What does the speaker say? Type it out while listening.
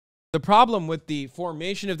The problem with the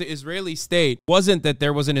formation of the Israeli state wasn't that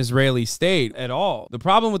there was an Israeli state at all. The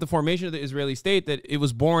problem with the formation of the Israeli state that it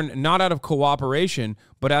was born not out of cooperation,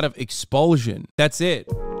 but out of expulsion. That's it.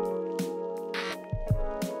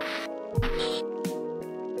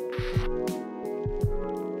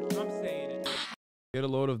 Get a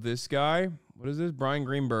load of this guy. What is this? Brian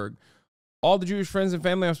Greenberg. All the Jewish friends and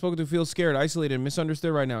family I've spoken to feel scared, isolated, and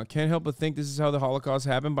misunderstood right now. Can't help but think this is how the Holocaust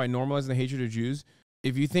happened, by normalizing the hatred of Jews.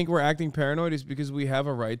 If you think we're acting paranoid, it's because we have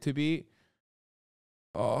a right to be.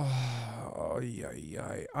 Yeah.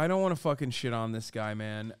 I don't want to fucking shit on this guy,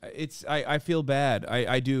 man. I feel bad.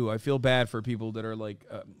 I do. I feel bad for people that are like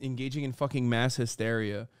engaging in fucking mass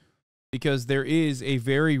hysteria, because there is a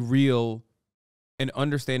very real and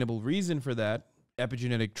understandable reason for that.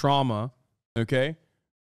 Epigenetic trauma, okay?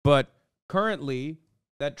 But currently,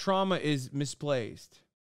 that trauma is misplaced.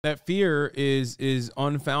 That fear is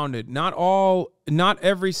unfounded. Not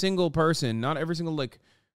every single person, not every single like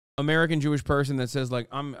American Jewish person that says like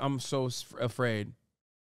I'm so afraid.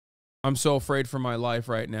 I'm so afraid for my life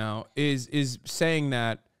right now is saying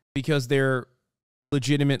that because they're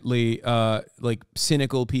legitimately like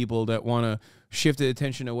cynical people that want to shift the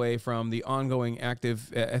attention away from the ongoing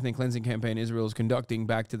active ethnic cleansing campaign Israel is conducting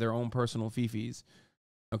back to their own personal fifis.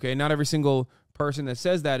 Okay, not every single person that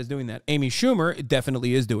says that is doing that. Amy Schumer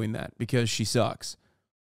definitely is doing that because she sucks.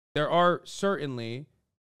 There are certainly,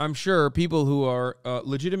 I'm sure, people who are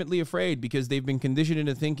legitimately afraid because they've been conditioned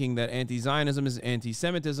into thinking that anti-Zionism is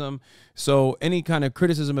anti-Semitism. So any kind of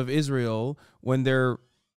criticism of Israel when they're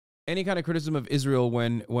you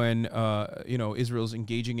know, Israel's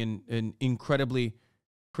engaging in incredibly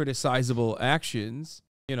criticizable actions,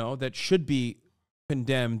 you know, that should be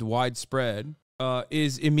condemned widespread,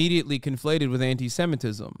 is immediately conflated with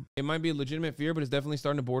anti-Semitism. It might be a legitimate fear, but it's definitely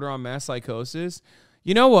starting to border on mass psychosis.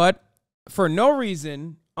 You know what? For no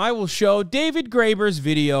reason, I will show David Graeber's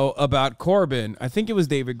video about Corbyn. I think it was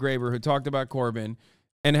David Graeber who talked about Corbyn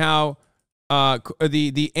and how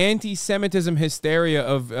the anti-Semitism hysteria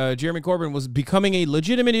of Jeremy Corbyn was becoming a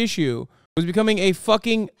legitimate issue, was becoming a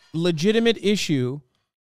fucking legitimate issue.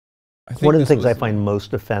 One of the things I find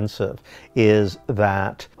most offensive is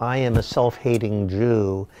that I am a self-hating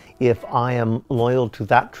Jew if I am loyal to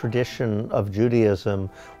that tradition of Judaism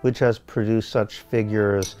which has produced such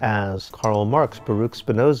figures as Karl Marx, Baruch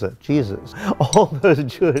Spinoza, Jesus, all those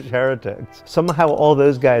Jewish heretics. Somehow all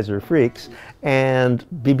those guys are freaks, and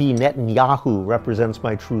Bibi Netanyahu represents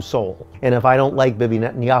my true soul. And if I don't like Bibi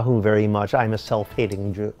Netanyahu very much, I'm a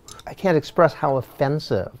self-hating Jew. I can't express how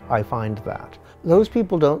offensive I find that. Those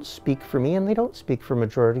people don't speak for me, and they don't speak for a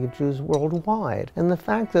majority of Jews worldwide. And the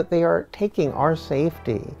fact that they are taking our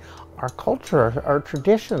safety, our culture, our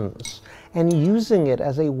traditions, and using it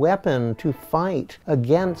as a weapon to fight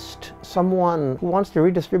against someone who wants to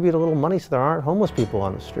redistribute a little money so there aren't homeless people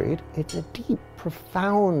on the street, it's a deep,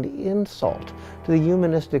 profound insult to the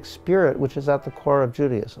humanistic spirit which is at the core of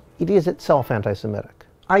Judaism. It is itself anti-Semitic.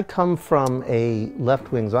 I come from a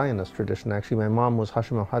left-wing Zionist tradition. Actually, my mom was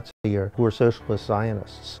Hashem al-Hatzair, who were socialist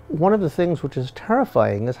Zionists. One of the things which is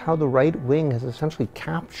terrifying is how the right wing has essentially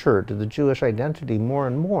captured the Jewish identity more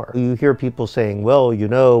and more. You hear people saying, well, you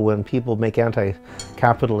know, when people make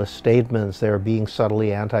anti-capitalist statements, they're being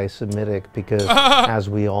subtly anti-Semitic because, as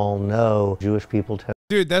we all know, Jewish people tend...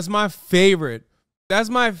 Dude, that's my favorite. That's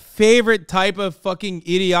my favorite type of fucking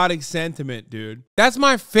idiotic sentiment, dude. That's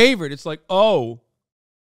my favorite. It's like, oh...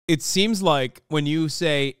 It seems like when you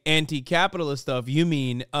say anti-capitalist stuff, you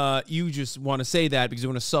mean you just want to say that because you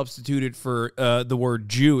want to substitute it for the word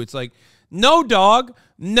Jew. It's like, no, dog,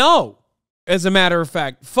 no. As a matter of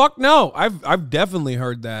fact, fuck no. I've definitely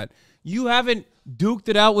heard that. You haven't duked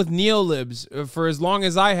it out with neolibs for as long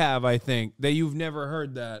as I have, I think, that you've never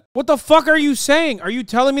heard that. What the fuck are you saying? Are you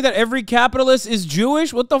telling me that every capitalist is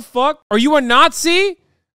Jewish? What the fuck? Are you a Nazi?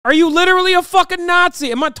 Are you literally a fucking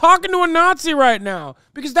Nazi? Am I talking to a Nazi right now?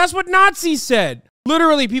 Because that's what Nazis said.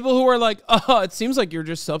 Literally, people who are like, oh, it seems like you're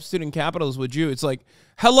just substituting capitalism with Jew. It's like,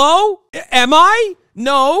 hello? Am I?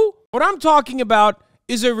 No. What I'm talking about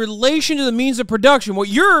is a relation to the means of production. What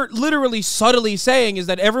you're literally subtly saying is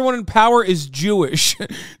that everyone in power is Jewish.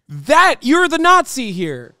 That, you're the Nazi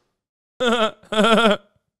here.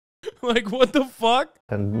 Like, what the fuck?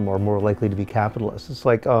 And more likely to be capitalists. It's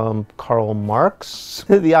like Karl Marx,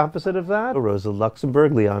 the opposite of that. Rosa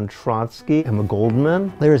Luxemburg, Leon Trotsky, Emma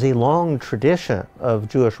Goldman. There is a long tradition of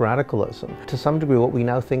Jewish radicalism. To some degree, what we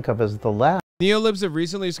now think of as the left. Neolibs have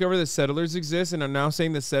recently discovered that settlers exist and are now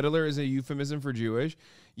saying the settler is a euphemism for Jewish.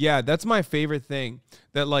 Yeah, that's my favorite thing.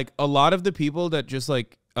 That, like, a lot of the people that just,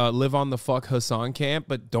 like, live on the fuck Hasan camp,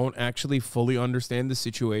 but don't actually fully understand the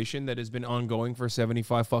situation that has been ongoing for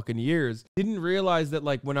 75 fucking years. Didn't realize that,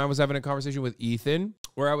 like, when I was having a conversation with Ethan,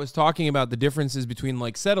 where I was talking about the differences between,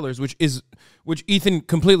 like, settlers, which Ethan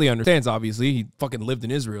completely understands, obviously. He fucking lived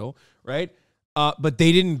in Israel, right? But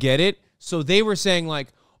they didn't get it. So they were saying, like,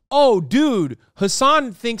 oh, dude,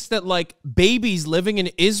 Hasan thinks that, like, babies living in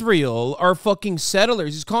Israel are fucking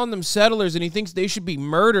settlers. He's calling them settlers, and he thinks they should be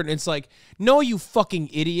murdered. And it's like, no, you fucking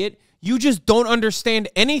idiot. You just don't understand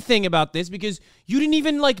anything about this because you didn't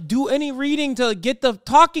even, like, do any reading to get the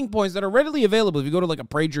talking points that are readily available. If you go to, like, a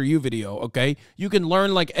PragerU video, okay, you can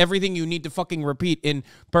learn, like, everything you need to fucking repeat in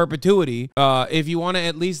perpetuity if you want to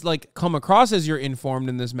at least, like, come across as you're informed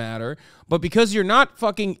in this matter. But because you're not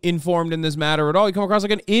fucking informed in this matter at all, you come across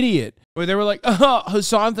like an idiot. Where they were like,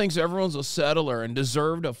 Hasan thinks everyone's a settler and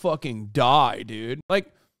deserve to fucking die, dude.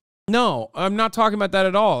 Like, no, I'm not talking about that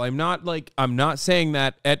at all. I'm not saying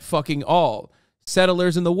that at fucking all.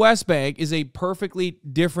 Settlers in the West Bank is a perfectly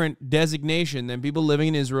different designation than people living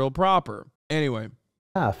in Israel proper. Anyway.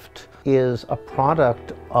 Left is a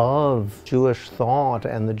product of Jewish thought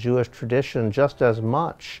and the Jewish tradition just as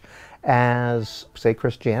much as, say,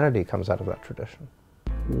 Christianity comes out of that tradition.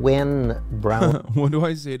 When Brown... What do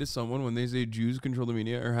I say to someone when they say Jews control the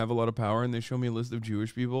media or have a lot of power and they show me a list of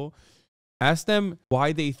Jewish people? Ask them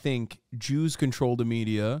why they think Jews control the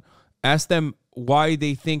media. Ask them why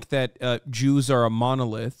they think that Jews are a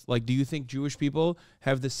monolith. Like, do you think Jewish people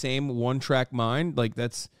have the same one-track mind? Like,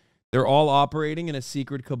 they're all operating in a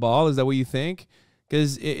secret cabal? Is that what you think?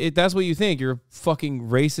 Because if that's what you think, you're a fucking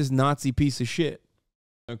racist Nazi piece of shit.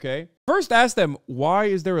 Okay? First, ask them, why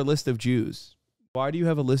is there a list of Jews? Why do you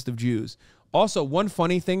have a list of Jews? Also, one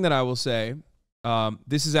funny thing that I will say,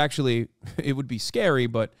 this is actually, it would be scary,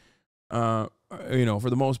 but... you know, for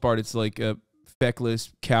the most part, it's like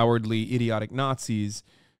feckless, cowardly, idiotic Nazis.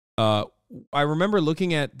 I remember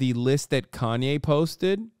looking at the list that Kanye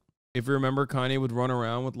posted. If you remember, Kanye would run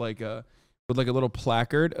around with like a little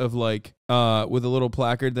placard of like with a little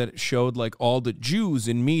placard that showed like all the Jews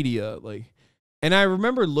in media, like. And I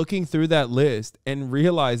remember looking through that list and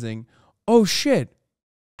realizing, oh shit,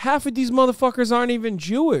 half of these motherfuckers aren't even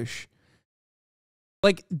Jewish.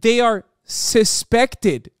 Like, they are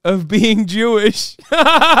suspected of being Jewish.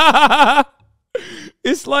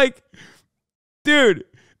 It's like, dude,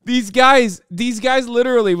 these guys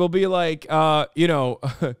literally will be like, you know,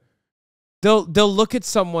 they'll look at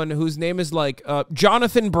someone whose name is like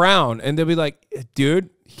Jonathan Brown, and they'll be like, dude,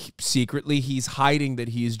 secretly he's hiding that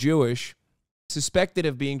he's Jewish, suspected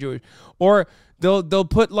of being Jewish. Or they'll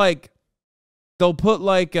put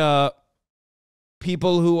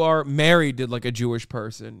people who are married to like a Jewish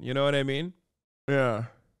person. You know what I mean? Yeah.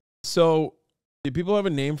 So did people have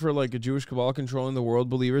a name for like a Jewish cabal controlling the world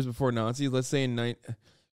believers before Nazis? Let's say in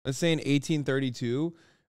 1832.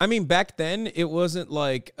 I mean, back then it wasn't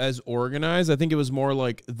like as organized. I think it was more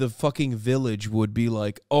like the fucking village would be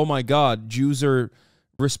like, oh my God, Jews are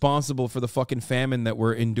responsible for the fucking famine that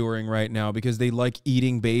we're enduring right now because they like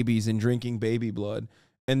eating babies and drinking baby blood.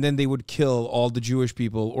 And then they would kill all the Jewish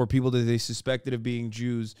people or people that they suspected of being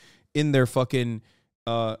Jews in their fucking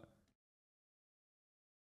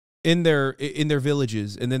in their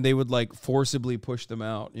villages, and then they would like forcibly push them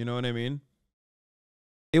out. You know what I mean?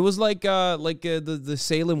 It was like the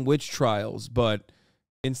Salem witch trials, but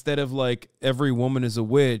instead of like every woman is a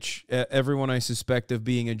witch, everyone I suspect of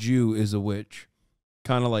being a Jew is a witch.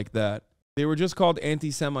 Kind of like that. They were just called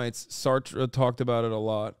anti-Semites. Sartre talked about it a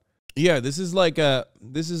lot. Yeah, this is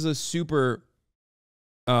a super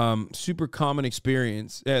super common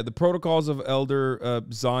experience. Yeah, the protocols of Elder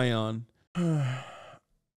Zion.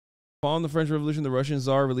 Following the French Revolution, the Russian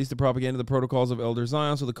Tsar released the propaganda of the protocols of Elder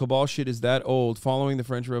Zion, so the cabal shit is that old, following the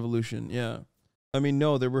French Revolution. Yeah. I mean,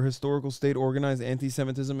 no, there were historical state-organized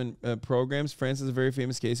anti-Semitism and programs. France is a very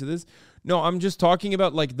famous case of this. No, I'm just talking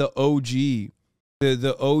about, like, the OG.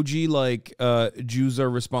 The OG, like, Jews are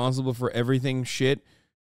responsible for everything shit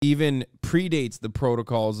even predates the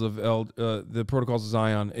protocols of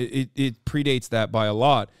Zion. It predates that by a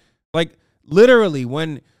lot. Like, literally,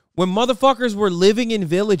 when motherfuckers were living in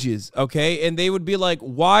villages, okay, and they would be like,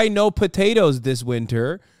 why no potatoes this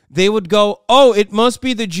winter? They would go, oh, it must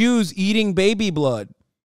be the Jews eating baby blood.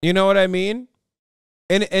 You know what I mean?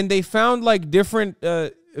 And they found like different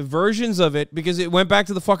versions of it because it went back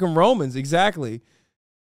to the fucking Romans. Exactly.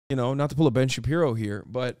 You know, not to pull a Ben Shapiro here,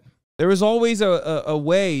 but there was always a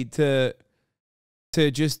way to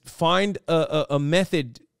just find a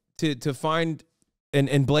method to find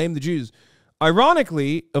and blame the Jews.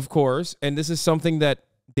 Ironically, of course, and this is something that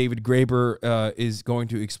David Graeber is going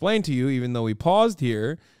to explain to you, even though he paused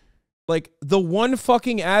here, like the one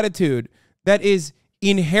fucking attitude that is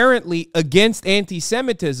inherently against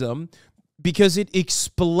anti-Semitism, because it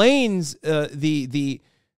explains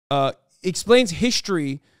explains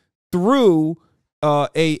history through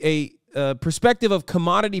a perspective of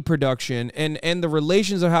commodity production and the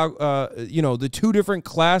relations of how the two different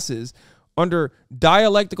classes under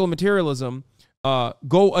dialectical materialism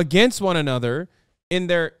go against one another in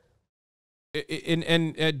their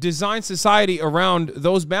design society around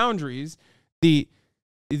those boundaries. The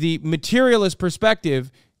materialist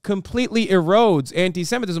perspective completely erodes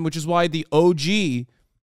anti-Semitism, which is why the OG,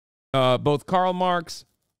 both Karl Marx,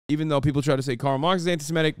 even though people try to say Karl Marx is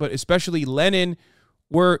anti-Semitic, but especially Lenin,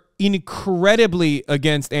 were incredibly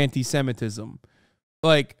against anti-Semitism.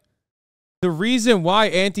 Like, the reason why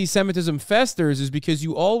anti-Semitism festers is because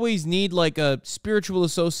you always need like a spiritual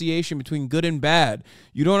association between good and bad.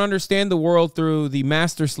 You don't understand the world through the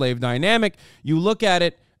master-slave dynamic. You look at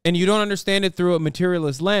it and you don't understand it through a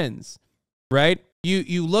materialist lens, right?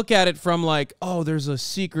 You look at it from like, oh, there's a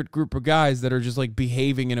secret group of guys that are just like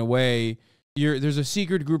behaving in a way. There's a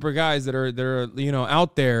secret group of guys that are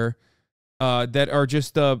out there that are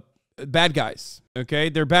just bad guys. Okay,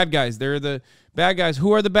 they're bad guys. They're the bad guys.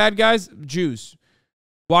 Who are the bad guys? Jews.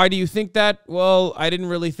 Why do you think that? Well, I didn't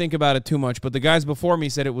really think about it too much, but the guys before me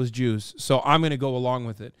said it was Jews, so I'm going to go along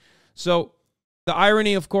with it. So the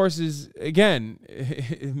irony, of course, is, again,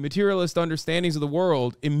 materialist understandings of the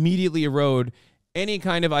world immediately erode any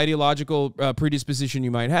kind of ideological predisposition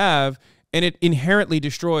you might have, and it inherently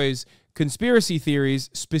destroys conspiracy theories,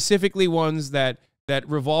 specifically ones that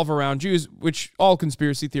revolve around Jews, which all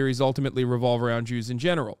conspiracy theories ultimately revolve around Jews in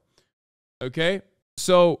general. Okay?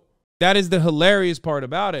 So that is the hilarious part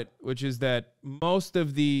about it, which is that most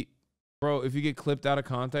of the... Bro, if you get clipped out of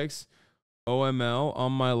context, OML,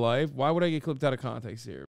 on my life, why would I get clipped out of context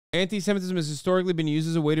here? Anti-Semitism has historically been used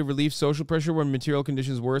as a way to relieve social pressure when material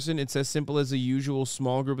conditions worsen. It's as simple as a usual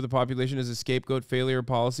small group of the population as a scapegoat failure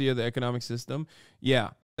policy of the economic system.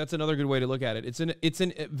 Yeah. That's another good way to look at it. It's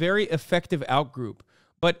a very effective outgroup,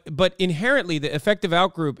 but inherently the effective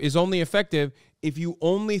outgroup is only effective if you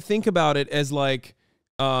only think about it as like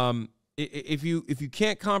if you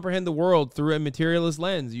can't comprehend the world through a materialist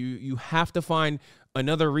lens. You have to find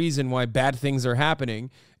another reason why bad things are happening,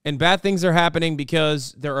 and bad things are happening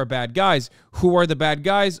because there are bad guys. Who are the bad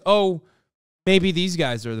guys? Oh, maybe these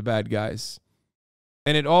guys are the bad guys.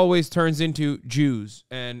 And it always turns into Jews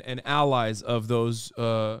and allies of those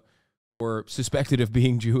who are suspected of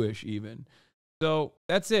being Jewish even. So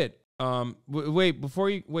that's it. Wait,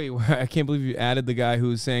 I can't believe you added the guy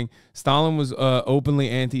who's saying Stalin was openly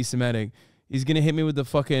anti-Semitic. He's going to hit me with the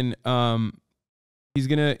fucking, he's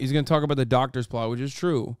going to talk about the doctor's plot, which is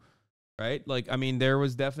true, right? Like, I mean, there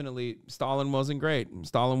was definitely, Stalin wasn't great.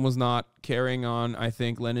 Stalin was not carrying on, I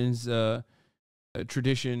think, Lenin's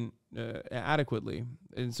tradition adequately.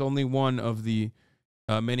 It's only one of the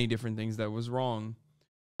many different things that was wrong.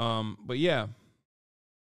 But yeah,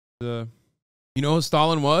 you know who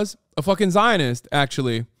Stalin was? A fucking Zionist,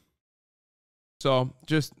 actually. So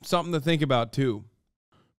just something to think about too.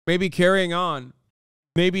 Maybe carrying on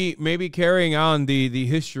the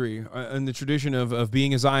history and the tradition of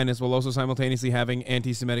being a Zionist while also simultaneously having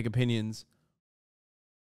anti-Semitic opinions.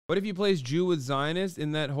 What if you place Jew with Zionist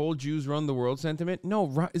in that whole Jews run the world sentiment?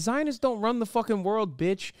 No, Zionists don't run the fucking world,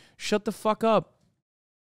 bitch. Shut the fuck up.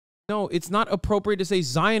 No, it's not appropriate to say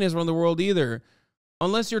Zionists run the world either.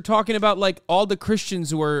 Unless you're talking about like all the Christians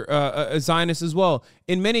who are Zionists as well.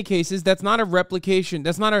 In many cases, that's not a replication.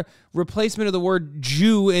 That's not a replacement of the word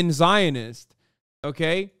Jew in Zionist.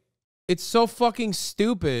 Okay? It's so fucking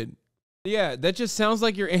stupid. Yeah, that just sounds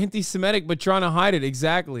like you're anti-Semitic but trying to hide it.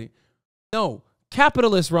 Exactly. No.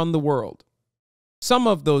 Capitalists run the world. Some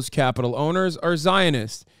of those capital owners are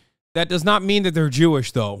Zionists. That does not mean that they're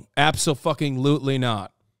Jewish, though. Abso-fucking-lutely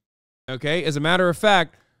not. Okay? As a matter of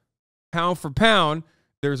fact, pound for pound,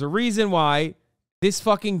 there's a reason why this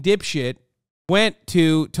fucking dipshit went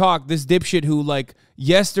to talk. This dipshit who, like,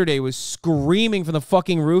 yesterday was screaming from the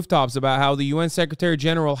fucking rooftops about how the UN Secretary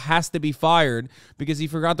General has to be fired because he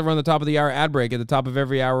forgot to run the top of the hour ad break at the top of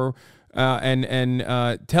every hour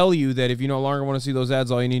and tell you that if you no longer want to see those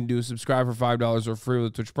ads, all you need to do is subscribe for $5 or free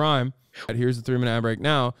with Twitch Prime. Here's the 3-minute ad break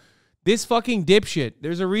now. This fucking dipshit,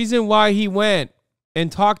 there's a reason why he went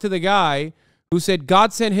and talked to the guy who said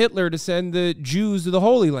God sent Hitler to send the Jews to the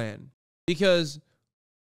Holy Land. Because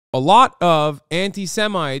a lot of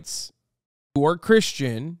anti-Semites who are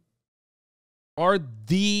Christian are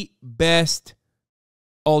the best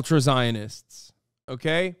ultra-Zionists.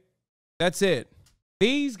 Okay? That's it.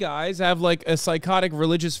 These guys have like a psychotic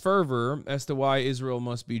religious fervor as to why Israel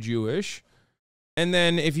must be Jewish. And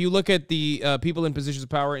then if you look at the people in positions of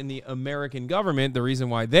power in the American government, the reason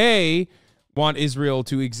why they want Israel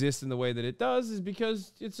to exist in the way that it does is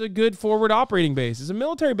because it's a good forward operating base. It's a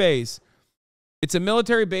military base. It's a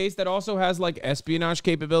military base that also has like espionage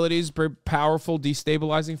capabilities, powerful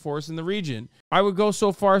destabilizing force in the region. I would go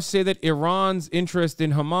so far as to say that Iran's interest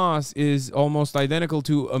in Hamas is almost identical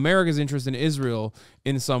to America's interest in Israel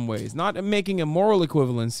in some ways. Not making a moral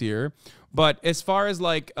equivalence here, but as far as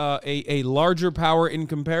like a larger power in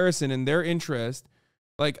comparison and their interest,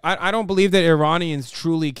 like I don't believe that Iranians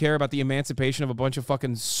truly care about the emancipation of a bunch of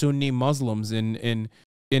fucking Sunni Muslims in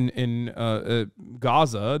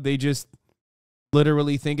Gaza. They just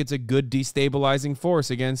literally think it's a good destabilizing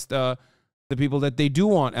force against the people that they do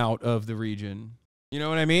want out of the region. You know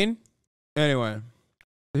what I mean? Anyway,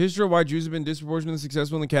 the history of why Jews have been disproportionately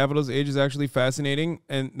successful in the capitalist age is actually fascinating,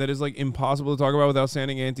 and that is like impossible to talk about without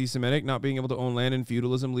sounding anti-Semitic. Not being able to own land and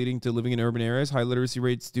feudalism leading to living in urban areas, high literacy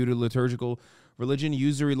rates due to liturgical religion,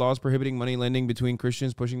 usury laws prohibiting money lending between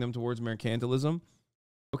Christians, pushing them towards mercantilism.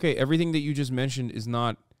 Okay, everything that you just mentioned is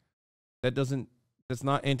not, that's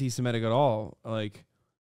not anti-Semitic at all. Like,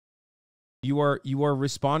 you are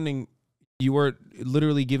responding, you are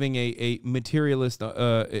literally giving a materialist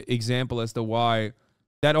example as to why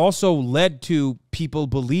that also led to people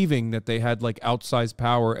believing that they had like outsized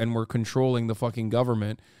power and were controlling the fucking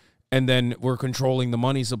government, and then we're controlling the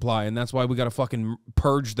money supply, and that's why we got to fucking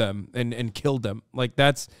purge them and kill them. Like,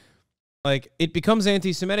 that's like, it becomes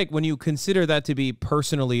anti-Semitic when you consider that to be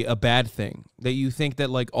personally a bad thing, that you think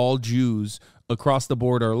that like all Jews across the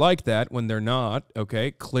board are like that when they're not,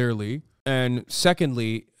 okay, clearly. And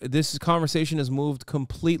secondly, this conversation has moved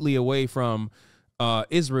completely away from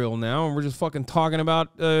Israel now, and we're just fucking talking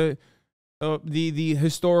about the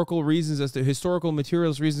historical reasons, as to historical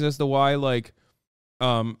materials reasons as to why, like,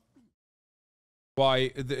 why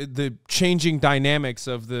the changing dynamics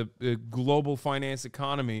of the global finance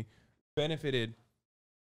economy benefited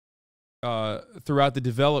throughout the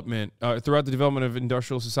development of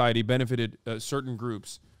industrial society, benefited certain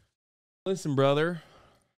groups. Listen, brother,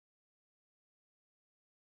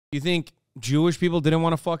 you think Jewish people didn't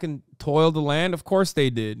want to fucking toil the land? Of course they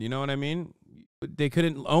did. You know what I mean? They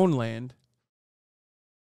couldn't own land.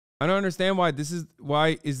 I don't understand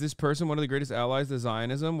why is this person one of the greatest allies to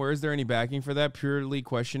Zionism? Where is there any backing for that? Purely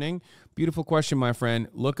questioning. Beautiful question, my friend.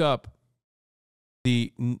 Look up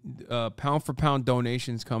the pound for pound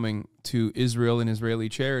donations coming to Israel and Israeli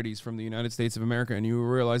charities from the United States of America, and you will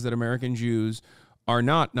realize that American Jews are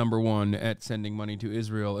not number one at sending money to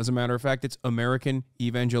Israel. As a matter of fact, it's American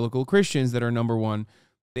evangelical Christians that are number one.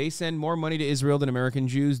 They send more money to Israel than American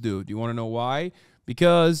Jews do. Do you want to know why?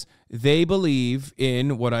 Because they believe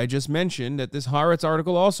in what I just mentioned, that this Haaretz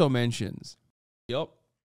article also mentions. Yep.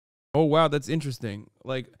 Oh, wow, that's interesting.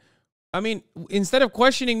 Like, I mean, instead of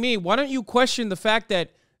questioning me, why don't you question the fact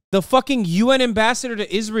that the fucking UN ambassador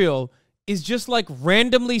to Israel is just like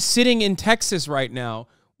randomly sitting in Texas right now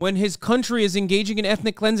when his country is engaging in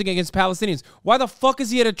ethnic cleansing against Palestinians? Why the fuck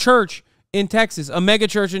is he at a church in Texas, a mega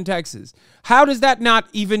church in Texas? How does that not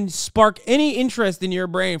even spark any interest in your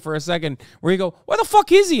brain for a second where you go, why the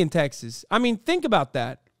fuck is he in Texas? I mean, think about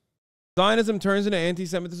that. Zionism turns into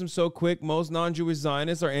anti-Semitism so quick, most non-Jewish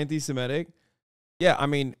Zionists are anti-Semitic. Yeah, I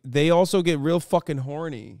mean, they also get real fucking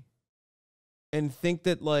horny and think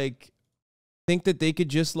that they could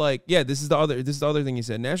just like, yeah, this is the other thing he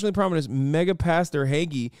said. Nationally prominent mega pastor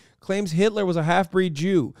Hagee claims Hitler was a half-breed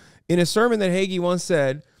Jew. In a sermon that Hagee once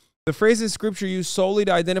said, the phrase in scripture used solely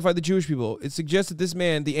to identify the Jewish people. It suggests that this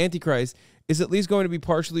man, the Antichrist, is at least going to be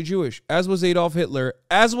partially Jewish, as was Adolf Hitler,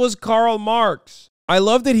 as was Karl Marx. I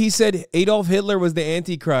love that he said Adolf Hitler was the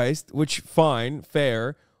Antichrist, which, fine,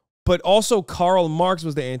 fair, but also Karl Marx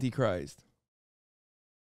was the Antichrist.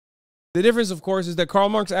 The difference, of course, is that Karl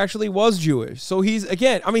Marx actually was Jewish. So he's,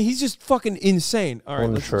 again, I mean, he's just fucking insane. All right,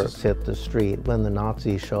 when the shirts hit the street, when the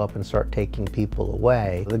Nazis show up and start taking people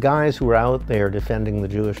away, the guys who are out there defending the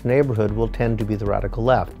Jewish neighborhood will tend to be the radical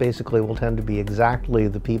left. Basically, will tend to be exactly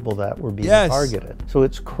the people that were being targeted. So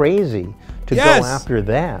it's crazy to go after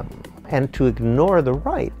them and to ignore the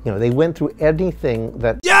right. You know, they went through anything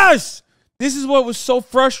that... Yes! This is what was so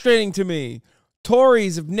frustrating to me.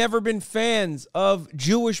 Tories have never been fans of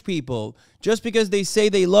Jewish people. Just because they say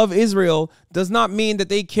they love Israel does not mean that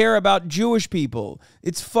they care about Jewish people.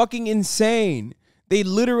 It's fucking insane. They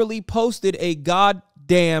literally posted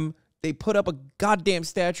they put up a goddamn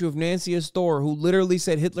statue of Nancy Astor, who literally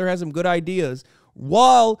said Hitler has some good ideas,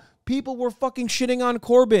 while people were fucking shitting on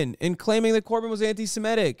Corbyn and claiming that Corbyn was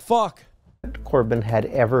anti-Semitic. Fuck. Corbyn had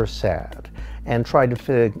ever said. and tried to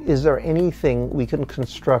figure, is there anything we can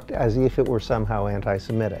construct as if it were somehow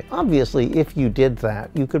anti-Semitic? Obviously, if you did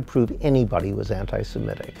that, you could prove anybody was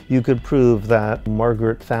anti-Semitic. You could prove that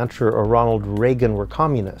Margaret Thatcher or Ronald Reagan were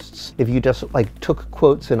communists. If you just like took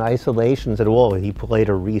quotes in isolation and said, well, he laid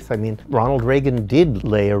a wreath. I mean, Ronald Reagan did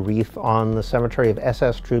lay a wreath on the cemetery of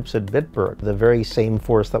SS troops at Bitburg, the very same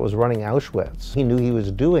force that was running Auschwitz. He knew he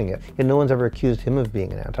was doing it, and no one's ever accused him of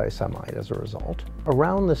being an anti-Semite as a result.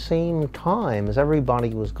 Around the same time as everybody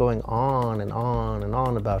was going on and on and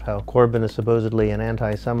on about how Corbyn is supposedly an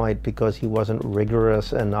anti-Semite because he wasn't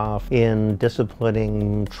rigorous enough in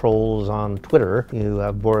disciplining trolls on Twitter, you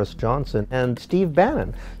have Boris Johnson and Steve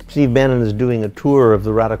Bannon. Steve Bannon is doing a tour of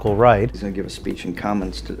the radical right. He's going to give a speech in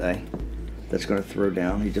Commons today that's going to throw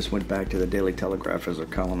down. He just went back to the Daily Telegraph as a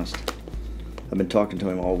columnist. I've been talking to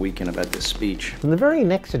him all weekend about this speech. And the very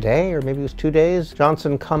next day, or maybe it was 2 days,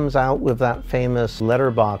 Johnson comes out with that famous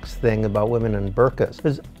letterbox thing about women in burqas. It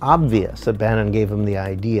was obvious that Bannon gave him the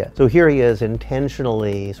idea. So here he is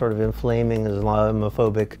intentionally sort of inflaming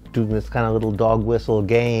Islamophobic, doing this kind of little dog whistle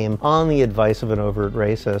game on the advice of an overt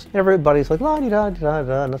racist. Everybody's like,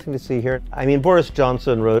 la-di-da-di-da-da, nothing to see here. I mean, Boris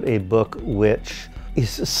Johnson wrote a book which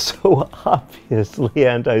is so obviously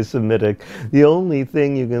anti-Semitic. The only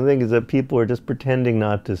thing you can think is that people are just pretending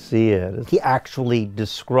not to see it. He actually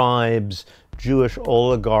describes Jewish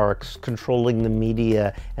oligarchs controlling the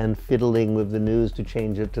media and fiddling with the news to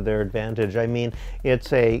change it to their advantage. I mean,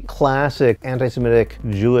 it's a classic anti-Semitic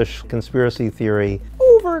Jewish conspiracy theory,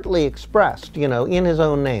 overtly expressed, you know, in his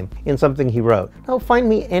own name, in something he wrote. Now, find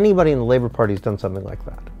me anybody in the Labour Party who's done something like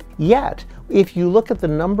that. Yet, if you look at the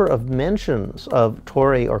number of mentions of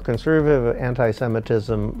Tory or conservative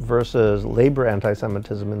anti-Semitism versus Labour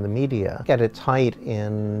anti-Semitism in the media, at its height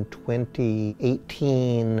in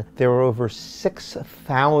 2018, there were over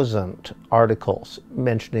 6,000 articles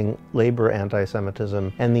mentioning Labour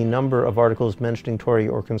anti-Semitism, and the number of articles mentioning Tory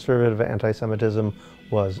or conservative anti-Semitism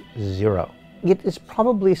was 0. It is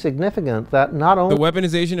probably significant that not only... The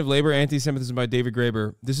Weaponization of Labor Anti-Semitism by David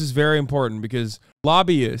Graeber. This is very important because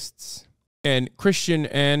lobbyists and Christian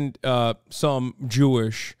and some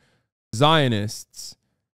Jewish Zionists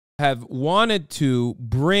have wanted to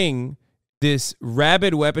bring this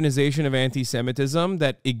rabid weaponization of anti-Semitism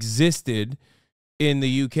that existed in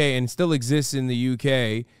the UK and still exists in the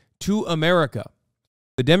UK to America.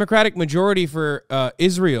 The Democratic majority for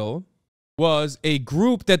Israel was a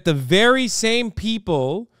group that the very same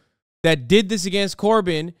people that did this against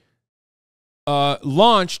Corbyn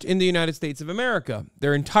launched in the United States of America.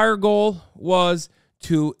 Their entire goal was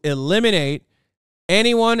to eliminate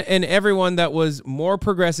anyone and everyone that was more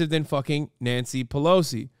progressive than fucking Nancy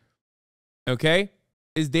Pelosi. Okay?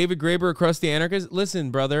 Is David Graeber a crusty anarchist? Listen,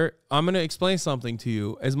 brother, I'm going to explain something to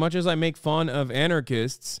you. As much as I make fun of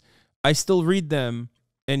anarchists, I still read them,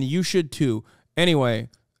 and you should too. Anyway,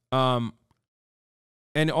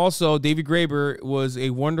 and also, David Graeber was a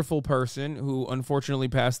wonderful person who unfortunately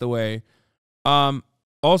passed away. Where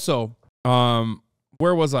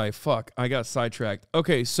was I? Fuck, I got sidetracked.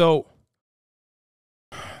 Okay, so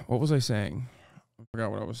what was I saying? I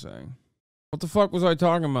forgot what I was saying. What the fuck was I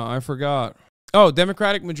talking about? I forgot. Oh,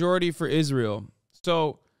 Democratic majority for Israel.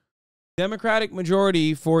 So, Democratic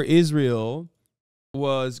majority for Israel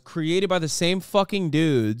was created by the same fucking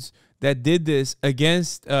dudes that did this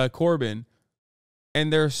against Corbyn.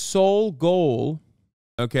 And their sole goal,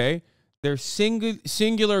 okay, their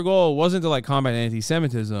singular goal wasn't to like combat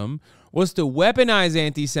anti-Semitism, was to weaponize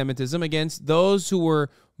anti-Semitism against those who were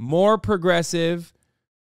more progressive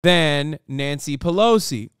than Nancy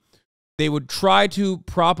Pelosi. They would try to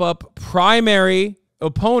prop up primary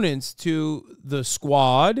opponents to the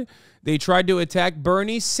squad. They tried to attack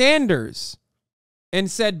Bernie Sanders and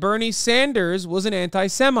said Bernie Sanders was an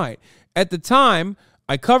anti-Semite. At the time,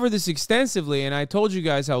 I covered this extensively, and I told you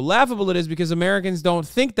guys how laughable it is because Americans don't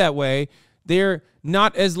think that way. They're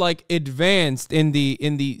not as like advanced in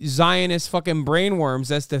the Zionist fucking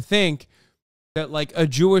brainworms as to think that like a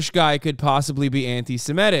Jewish guy could possibly be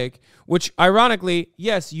anti-Semitic, which ironically,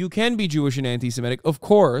 yes, you can be Jewish and anti-Semitic, of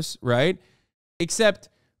course, right? Except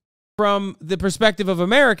from the perspective of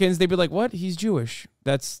Americans, they'd be like, what? He's Jewish.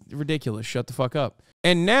 That's ridiculous. Shut the fuck up.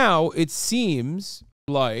 And now it seems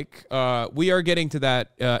like we are getting to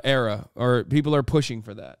that era, or people are pushing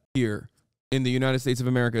for that here in the United States of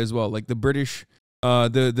America as well. Like the British,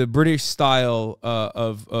 the British style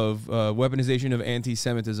of weaponization of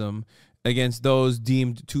anti-Semitism against those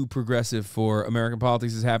deemed too progressive for American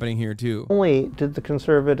politics is happening here too. Not only did the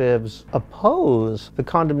conservatives oppose the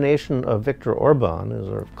condemnation of Viktor Orban, who's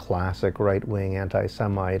a classic right-wing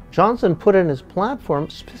anti-Semite, Johnson put in his platform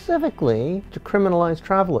specifically to criminalize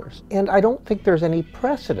travelers. And I don't think there's any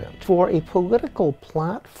precedent for a political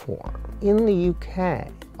platform in the UK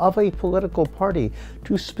of a political party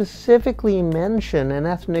to specifically mention an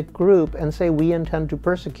ethnic group and say we intend to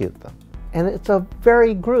persecute them. And it's a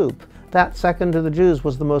very group that, second to the Jews,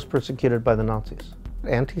 was the most persecuted by the Nazis.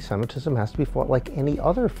 Anti-Semitism has to be fought like any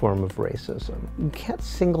other form of racism. You can't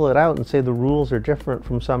single it out and say the rules are different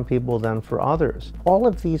from some people than for others. All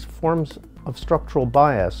of these forms of structural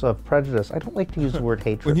bias, of prejudice, I don't like to use the word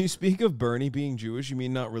hatred. When you speak of Bernie being Jewish, you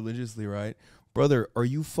mean not religiously, right? Brother, are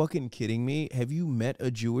you fucking kidding me? Have you met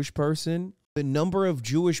a Jewish person? The number of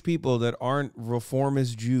Jewish people that aren't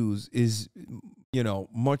reformist Jews is, you know,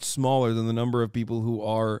 much smaller than the number of people who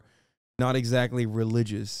are not exactly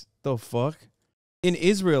religious. The fuck? In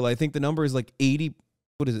Israel, I think the number is like 80,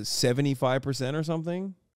 what is it, 75% or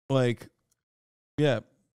something? Like, yeah,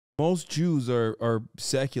 most Jews are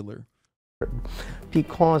secular.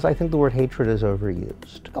 Because I think the word hatred is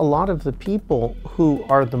overused. A lot of the people who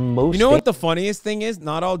are the most... You know what the funniest thing is?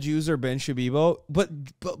 Not all Jews are Ben Shapiro, but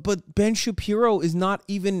Ben Shapiro is not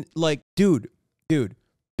even like, dude,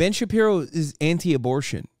 Ben Shapiro is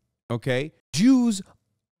anti-abortion, okay? Jews,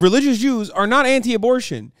 religious Jews are not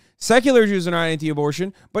anti-abortion. Secular Jews are not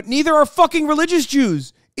anti-abortion, but neither are fucking religious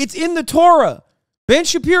Jews. It's in the Torah. Ben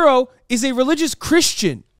Shapiro is a religious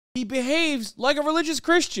Christian. He behaves like a religious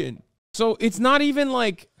Christian. So it's not even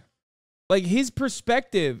like his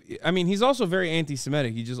perspective. I mean, he's also very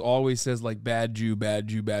anti-Semitic. He just always says like bad Jew, bad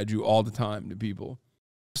Jew, bad Jew all the time to people.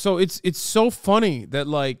 So it's so funny that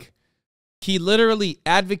like he literally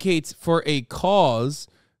advocates for a cause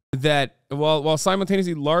that while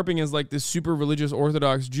simultaneously LARPing as like this super religious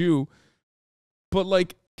Orthodox Jew, but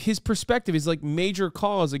like his perspective is like major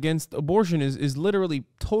cause against abortion is literally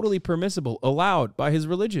totally permissible, allowed by his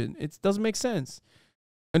religion. It doesn't make sense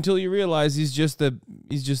until you realize he's just the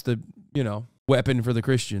you know, weapon for the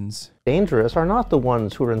Christians. Dangerous are not the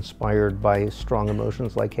ones who are inspired by strong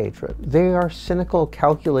emotions like hatred. They are cynical,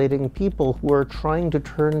 calculating people who are trying to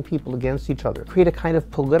turn people against each other, create a kind of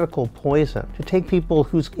political poison, to take people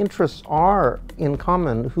whose interests are in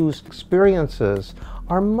common, whose experiences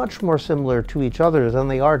are much more similar to each other than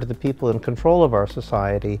they are to the people in control of our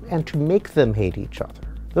society, and to make them hate each other.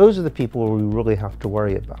 Those are the people we really have to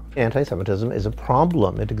worry about. Anti-Semitism is a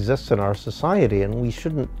problem. It exists in our society, and we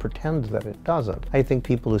shouldn't pretend that it doesn't. I think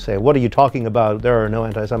people who say, what are you talking about? There are no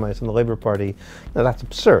anti-Semites in the Labour Party. No, that's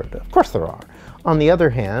absurd. Of course there are. On the other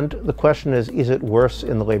hand, the question is it worse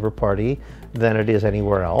in the Labour Party than it is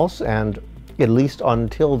anywhere else? And at least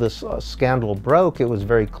until this scandal broke, it was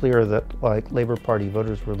very clear that like Labour Party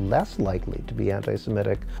voters were less likely to be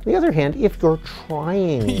anti-Semitic. On the other hand, if you're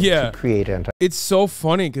trying to create it's so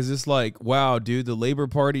funny because it's like, wow, dude, the Labour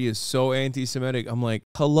Party is so anti-Semitic. I'm like,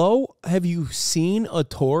 hello? Have you seen a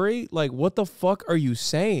Tory? Like, what the fuck are you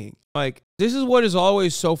saying? Like, this is what is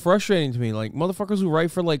always so frustrating to me. Like, motherfuckers who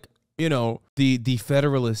write for like, you know, the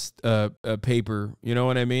Federalist paper, you know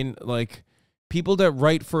what I mean? Like, people that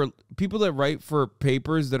write for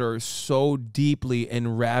papers that are so deeply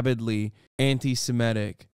and rabidly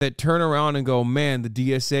anti-Semitic that turn around and go, man, the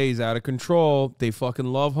DSA is out of control. They fucking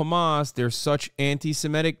love Hamas. They're such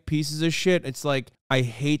anti-Semitic pieces of shit. It's like, I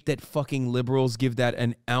hate that fucking liberals give that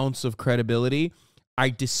an ounce of credibility. I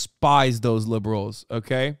despise those liberals,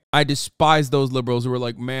 okay? I despise those liberals who are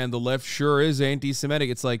like, man, the left sure is anti-Semitic.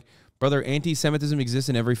 It's like, brother, anti-Semitism exists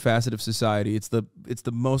in every facet of society. It's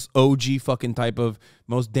the most OG fucking type of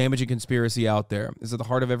most damaging conspiracy out there. It's at the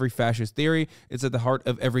heart of every fascist theory. It's at the heart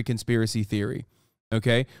of every conspiracy theory,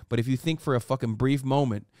 okay? But if you think for a fucking brief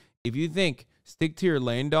moment, if you think, stick to your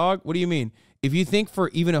lane, dog, what do you mean? If you think for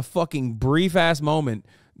even a fucking brief-ass moment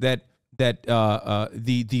that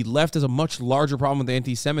the left has a much larger problem with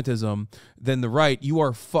anti-Semitism than the right, you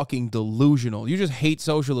are fucking delusional. You just hate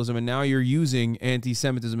socialism, and now you're using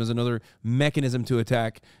anti-Semitism as another mechanism to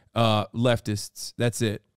attack leftists. That's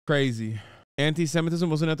it. Crazy. Anti-Semitism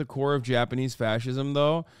wasn't at the core of Japanese fascism,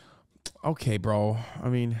 though. Okay, bro. I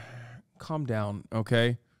mean, calm down,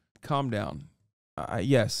 okay? Calm down.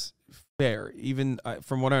 Yes, fair. Even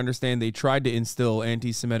from what I understand, they tried to instill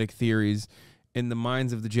anti-Semitic theories in the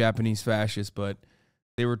minds of the Japanese fascists, but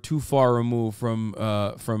they were too far removed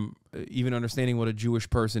from even understanding what a Jewish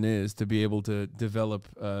person is to be able to develop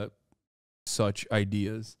such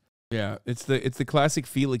ideas. Yeah, it's the classic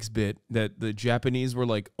Felix bit that the Japanese were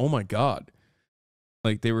like, oh my God.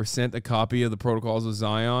 Like, they were sent a copy of the Protocols of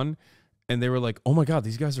Zion, And they were like, oh my God,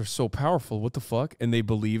 these guys are so powerful. What the fuck? And they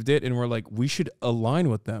believed it. And we're like, we should align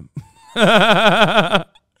with them.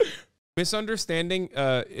 Misunderstanding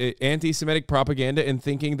anti-Semitic propaganda and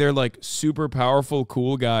thinking they're like super powerful,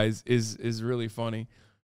 cool guys is really funny.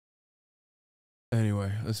 Anyway,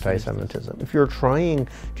 anti-Semitism. If you're trying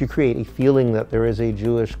to create a feeling that there is a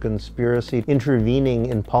Jewish conspiracy intervening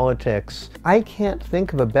in politics, I can't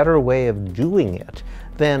think of a better way of doing it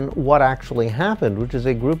than what actually happened, which is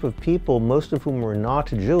a group of people, most of whom were not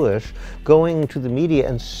Jewish, going to the media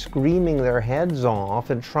and screaming their heads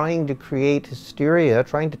off and trying to create hysteria,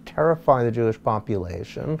 trying to terrify the Jewish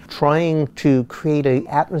population, trying to create an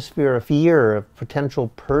atmosphere of fear of potential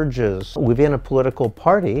purges within a political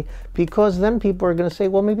party, because then people are going to say,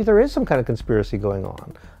 well, maybe there is some kind of conspiracy going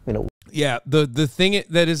on. You know. Yeah, the thing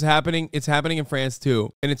that is happening, it's happening in France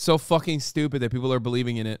too, and it's so fucking stupid that people are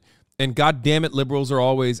believing in it. And God damn it, liberals are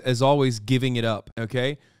always giving it up,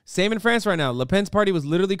 okay? Same in France right now. Le Pen's party was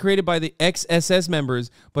literally created by the ex-SS members,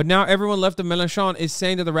 but now everyone left of Mélenchon is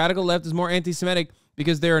saying that the radical left is more anti-Semitic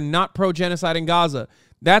because they are not pro-genocide in Gaza.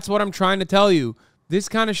 That's what I'm trying to tell you. This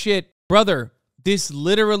kind of shit, brother, this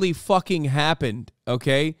literally fucking happened,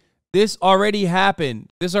 okay? This already happened.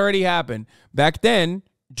 This already happened. Back then,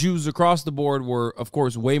 Jews across the board were, of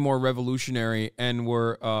course, way more revolutionary and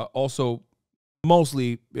were also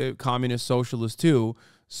mostly communist socialists too.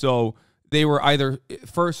 So they were either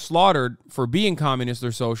first slaughtered for being communist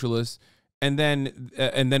or socialists, and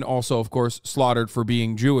then also, of course, slaughtered for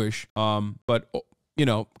being Jewish. But you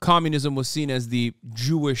know, communism was seen as the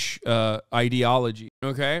Jewish ideology.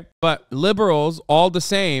 Okay, but liberals, all the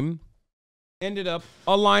same, ended up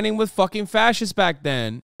aligning with fucking fascists back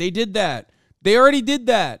then. They did that. They already did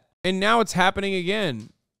that, and now it's happening again.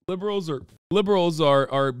 Liberals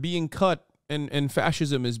are being cut. And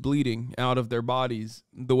fascism is bleeding out of their bodies.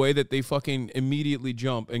 The way that they fucking immediately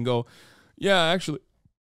jump and go, yeah, actually,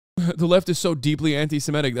 the left is so deeply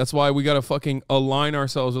anti-Semitic. That's why we got to fucking align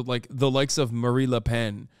ourselves with like the likes of Marie Le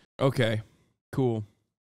Pen. Okay, cool.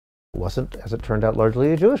 Wasn't, as it turned out,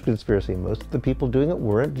 largely a Jewish conspiracy. Most of the people doing it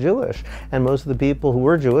weren't Jewish, and most of the people who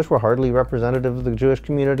were Jewish were hardly representative of the Jewish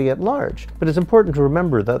community at large. But it's important to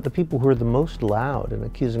remember that the people who were the most loud in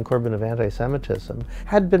accusing Corbyn of anti-Semitism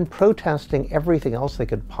had been protesting everything else they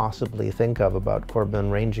could possibly think of about Corbyn,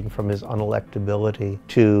 ranging from his unelectability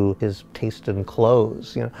to his taste in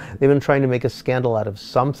clothes. You know, they've been trying to make a scandal out of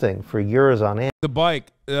something for years on end. The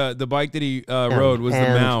bike that he rode was the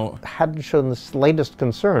Mao. Hadn't shown the slightest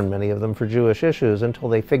concern, many of them, for Jewish issues until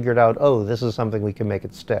they figured out, oh, this is something we can make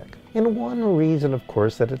it stick. And one reason, of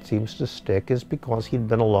course, that it seems to stick is because he'd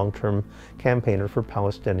been a long-term campaigner for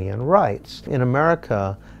Palestinian rights. In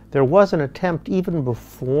America, there was an attempt, even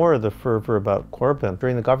before the fervor about Corbyn,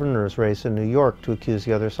 during the governor's race in New York, to accuse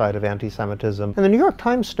the other side of anti-Semitism. And the New York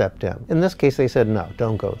Times stepped in. In this case, they said, no,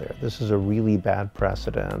 don't go there. This is a really bad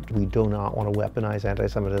precedent. We do not want to weaponize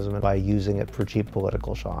anti-Semitism by using it for cheap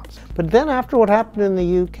political shots. But then after what happened in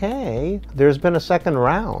the UK, there's been a second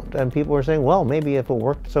round. And people were saying, well, maybe if it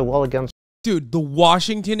worked so well against... Dude, the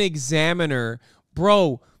Washington Examiner,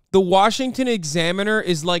 bro... The Washington Examiner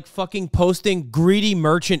is like fucking posting greedy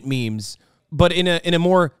merchant memes, but in a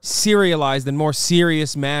more serialized and more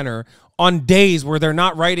serious manner on days where they're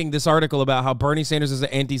not writing this article about how Bernie Sanders is an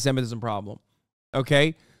anti-Semitism problem.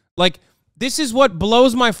 Okay? Like, this is what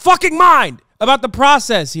blows my fucking mind about the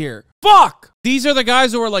process here. Fuck! These are the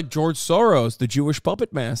guys who are like George Soros, the Jewish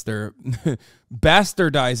puppet master,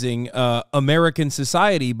 bastardizing American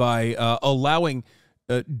society by allowing...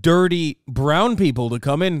 dirty brown people to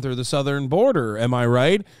come in through the southern border, am I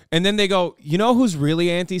right? And then they go, you know who's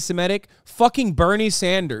really anti-Semitic? Fucking Bernie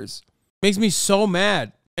Sanders. Makes me so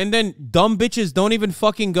mad. And then dumb bitches don't even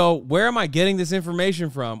fucking go, where am I getting this information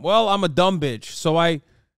from? Well, I'm a dumb bitch, so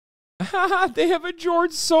they have a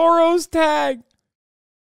George Soros tag.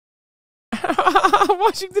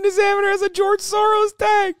 Washington Examiner has a George Soros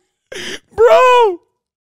tag. Bro!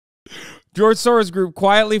 George Soros Group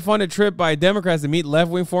quietly funded trip by Democrats to meet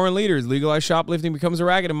left-wing foreign leaders. Legalized shoplifting becomes a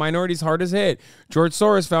racket and minorities hardest hit. George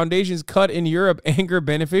Soros Foundation's cut in Europe anger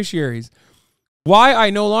beneficiaries. Why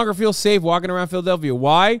I no longer feel safe walking around Philadelphia.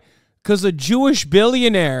 Why? Because a Jewish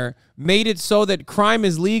billionaire made it so that crime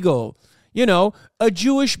is legal. You know, a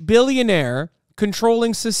Jewish billionaire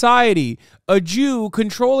controlling society. A Jew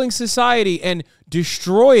controlling society and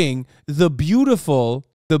destroying the beautiful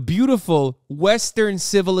Western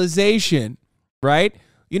civilization, right?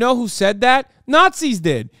 You know who said that? Nazis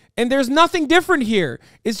did. And there's nothing different here.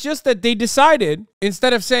 It's just that they decided,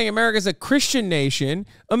 instead of saying America is a Christian nation,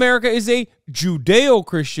 America is a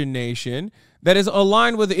Judeo-Christian nation that is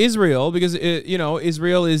aligned with Israel because, you know,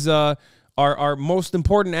 Israel is our most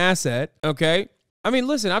important asset, okay? I mean,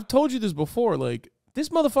 listen, I've told you this before. Like, this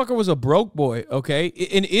motherfucker was a broke boy, okay?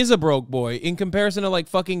 And is a broke boy in comparison to, like,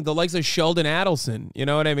 fucking the likes of Sheldon Adelson. You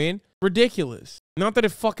know what I mean? Ridiculous. Not that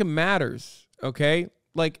it fucking matters, okay?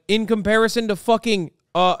 Like, in comparison to fucking,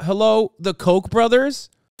 hello, the Koch brothers?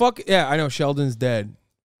 Fuck, yeah, I know Sheldon's dead.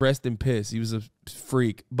 Rest in piss. He was a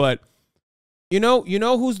freak. But, you know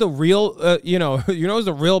who's the real, who's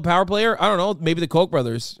the real power player? I don't know, maybe the Koch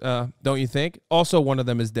brothers, don't you think? Also, one of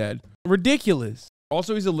them is dead. Ridiculous.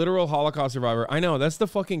 Also, he's a literal Holocaust survivor. I know, that's the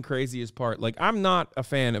fucking craziest part. Like, I'm not a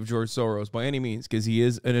fan of George Soros by any means, because he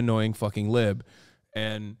is an annoying fucking lib.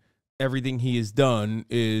 And everything he has done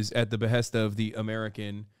is at the behest of the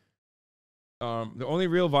American. The only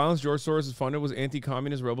real violence George Soros has funded was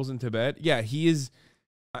anti-communist rebels in Tibet. Yeah, he is...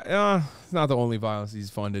 it's not the only violence he's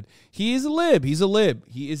funded. He is a lib. He's a lib.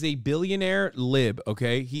 He is a billionaire lib,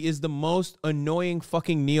 okay? He is the most annoying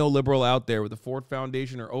fucking neoliberal out there with the Ford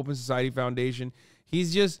Foundation or Open Society Foundation. He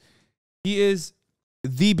is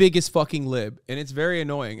the biggest fucking lib, and it's very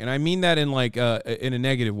annoying. And I mean that in like in a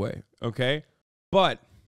negative way, okay? But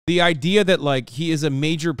the idea that like he is a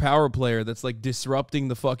major power player that's like disrupting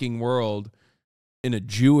the fucking world in a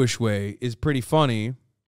Jewish way is pretty funny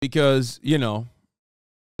because, you know,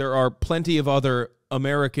 there are plenty of other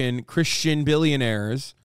American Christian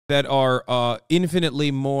billionaires that are infinitely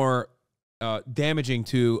more damaging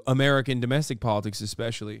to American domestic politics,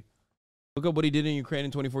 especially. Look up what he did in Ukraine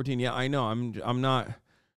in 2014. Yeah, I know. I'm not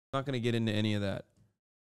going to get into any of that.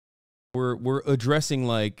 We're addressing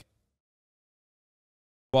like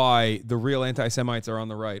why the real anti-Semites are on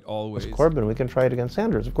the right always. Corbyn, we can try it against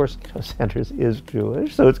Sanders. Of course, Sanders is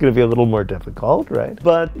Jewish, so it's going to be a little more difficult, right?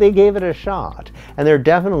 But they gave it a shot, and they're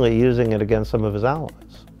definitely using it against some of his allies.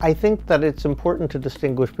 I think that it's important to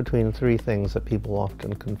distinguish between three things that people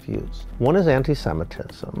often confuse. One is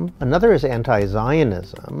anti-Semitism, another is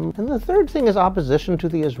anti-Zionism, and the third thing is opposition to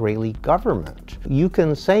the Israeli government. You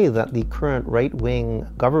can say that the current right-wing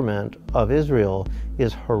government of Israel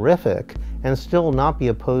is horrific and still not be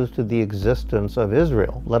opposed to the existence of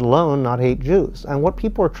Israel, let alone not hate Jews. And what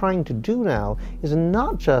people are trying to do now is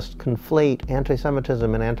not just conflate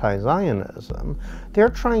anti-Semitism and anti-Zionism, they're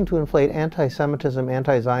trying to inflate anti-Semitism,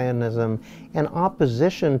 anti-Zionism, and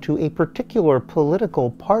opposition to a particular political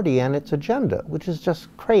party and its agenda, which is just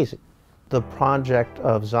crazy. The project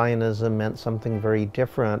of Zionism meant something very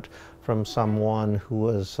different from someone who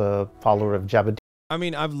was a follower of Jabotinsky. I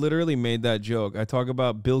mean, I've literally made that joke. I talk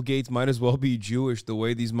about Bill Gates might as well be Jewish the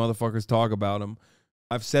way these motherfuckers talk about him.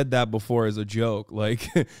 I've said that before as a joke. Like,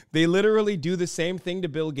 they literally do the same thing to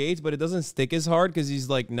Bill Gates, but it doesn't stick as hard because he's,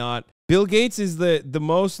 like, not... Bill Gates is the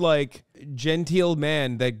most, like, genteel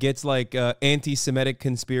man that gets, like, anti-Semitic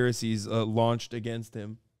conspiracies launched against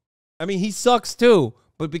him. I mean, he sucks, too,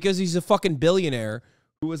 but because he's a fucking billionaire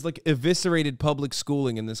who has, like, eviscerated public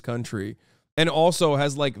schooling in this country... And also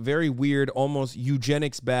has like very weird, almost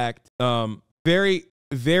eugenics-backed, very,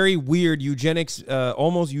 very weird eugenics,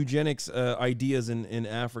 almost eugenics ideas in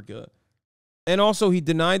Africa. And also he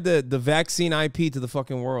denied the vaccine IP to the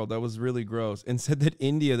fucking world. That was really gross. And said that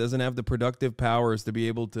India doesn't have the productive powers to be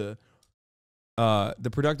able to, the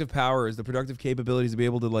productive capabilities to be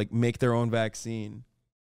able to like make their own vaccine.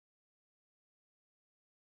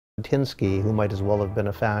 Tinsky, who might as well have been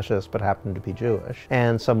a fascist but happened to be Jewish,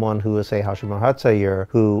 and someone who was, say, Hashim Hatzair,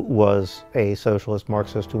 who was a socialist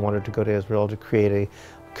Marxist who wanted to go to Israel to create a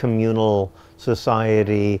communal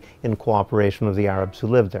society in cooperation with the Arabs who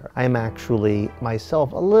lived there. I'm actually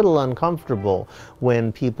myself a little uncomfortable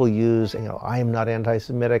when people use, I am not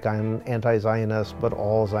anti-Semitic, I'm anti-Zionist, but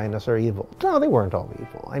all Zionists are evil. No, they weren't all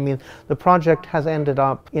evil. I mean, the project has ended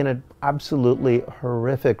up in an absolutely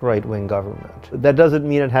horrific right-wing government. That doesn't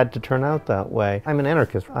mean it had to turn out that way. I'm an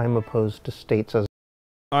anarchist. I'm opposed to states as...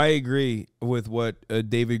 I agree with what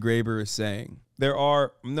David Graeber is saying.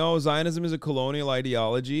 No, Zionism is a colonial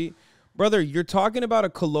ideology. Brother, you're talking about a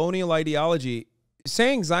colonial ideology.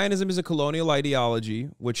 Saying Zionism is a colonial ideology,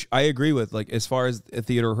 which I agree with, like as far as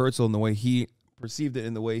Theodore Herzl and the way he perceived it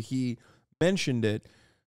and the way he mentioned it,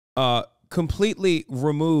 completely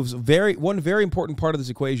removes one very important part of this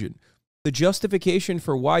equation. The justification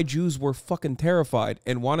for why Jews were fucking terrified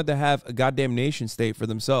and wanted to have a goddamn nation state for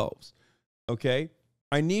themselves. Okay?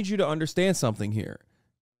 I need you to understand something here.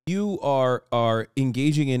 You are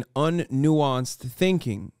engaging in unnuanced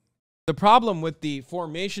thinking. The problem with the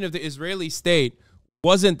formation of the Israeli state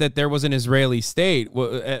wasn't that there was an Israeli state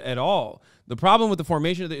at all. The problem with the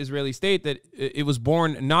formation of the Israeli state that it was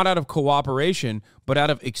born not out of cooperation, but out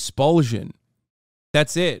of expulsion.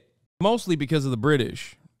 That's it. Mostly because of the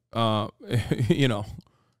British.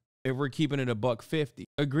 if we're keeping it $1.50.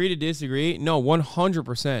 Agree to disagree? No,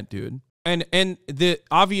 100%, dude. And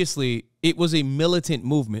obviously it was a militant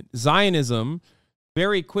movement. Zionism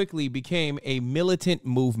very quickly became a militant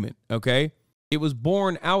movement, okay? It was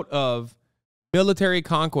born out of military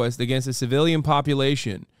conquest against a civilian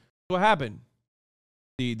population. What happened?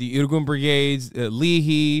 The Irgun brigades,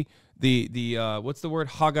 Lehi, the what's the word,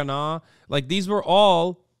 Haganah? Like these were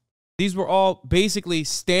all basically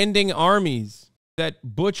standing armies that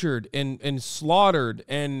butchered and slaughtered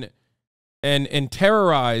and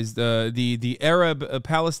terrorized the Arab,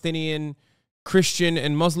 Palestinian, Christian,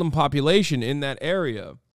 and Muslim population in that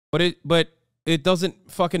area. But it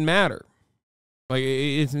doesn't fucking matter. Like,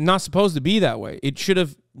 it's not supposed to be that way. It should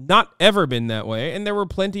have not ever been that way. And there were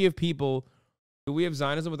plenty of people. Do we have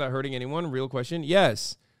Zionism without hurting anyone? Real question.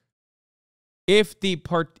 Yes. If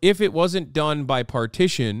it wasn't done by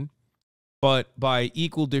partition, but by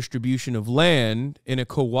equal distribution of land in a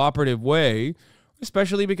cooperative way,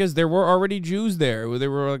 especially because there were already Jews there. They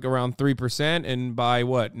were like around 3%, and by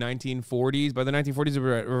what, 1940s? By the 1940s, they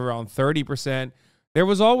were around 30%. There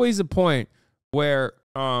was always a point where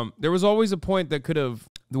that could have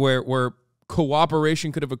where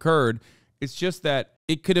cooperation could have occurred. It's just that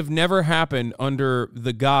it could have never happened under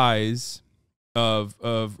the guise of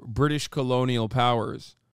British colonial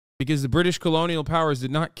powers, because the British colonial powers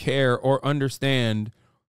did not care or understand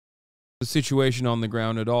the situation on the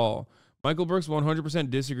ground at all. Michael Brooks 100%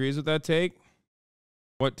 disagrees with that take.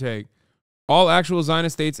 What take? All actual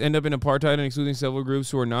Zionist states end up in apartheid and excluding several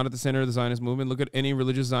groups who are not at the center of the Zionist movement. Look at any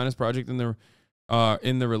religious Zionist project in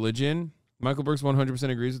the religion. Michael Brooks 100%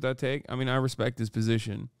 agrees with that take. I mean, I respect his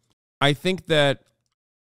position. I think that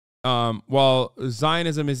while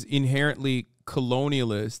Zionism is inherently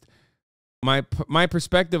colonialist, my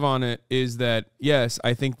perspective on it is that, yes,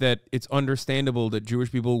 I think that it's understandable that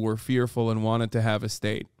Jewish people were fearful and wanted to have a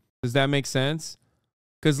state. Does that make sense?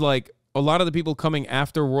 Because, like, a lot of the people coming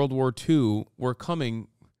after World War II were coming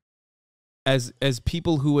as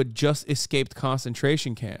people who had just escaped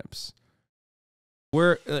concentration camps.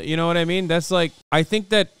 You know what I mean? That's like, I think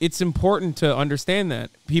that it's important to understand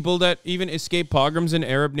that. People that even escaped pogroms in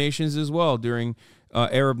Arab nations as well, during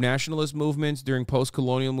Arab nationalist movements, during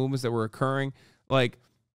post-colonial movements that were occurring. Like,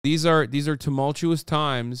 these are tumultuous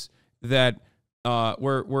times that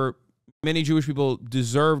where many Jewish people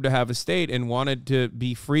deserved to have a state and wanted to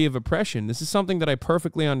be free of oppression. This is something that I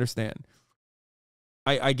perfectly understand.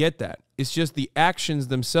 I get that. It's just the actions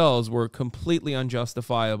themselves were completely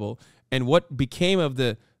unjustifiable. And what became of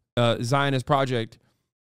the Zionist project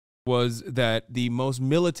was that the most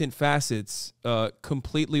militant facets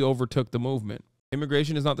completely overtook the movement.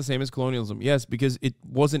 Immigration is not the same as colonialism. Yes, because it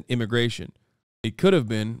wasn't immigration. It could have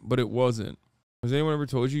been, but it wasn't. Has anyone ever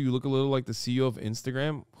told you look a little like the CEO of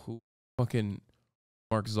Instagram? Who? Fucking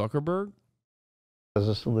Mark Zuckerberg? As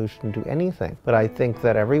a solution to anything. But I think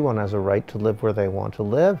that everyone has a right to live where they want to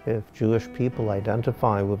live. If Jewish people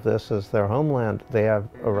identify with this as their homeland, they have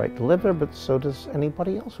a right to live there, but so does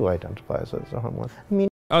anybody else who identifies it as their homeland. I mean,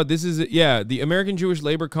 oh, this is, yeah, the American Jewish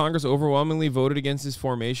Labor Congress overwhelmingly voted against his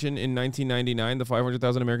formation in 1999, the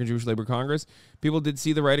 500,000 American Jewish Labor Congress. People did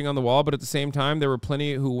see the writing on the wall, but at the same time, there were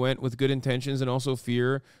plenty who went with good intentions and also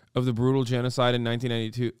fear of the brutal genocide in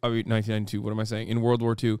 1992, what am I saying? In World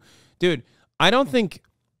War II. Dude, I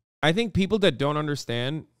think people that don't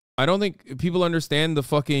understand, I don't think people understand the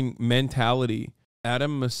fucking mentality.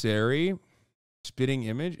 Adam Mosseri, spitting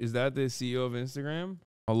image, is that the CEO of Instagram?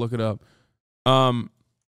 I'll look it up.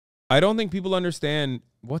 I don't think people understand.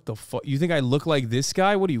 What the fuck? You think I look like this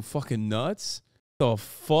guy? What are you, fucking nuts? The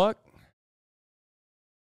fuck?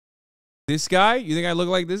 This guy? You think I look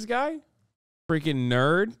like this guy? Freaking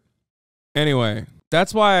nerd. Anyway,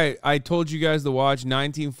 that's why I told you guys to watch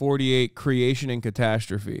 1948 Creation and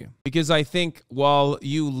Catastrophe. Because I think while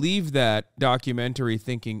you leave that documentary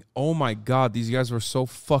thinking, oh my God, these guys were so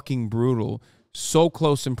fucking brutal, so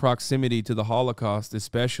close in proximity to the Holocaust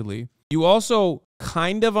especially, you also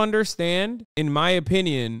kind of understand, in my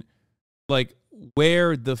opinion, like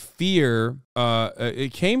where the fear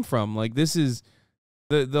it came from. Like, this is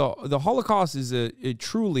the Holocaust is a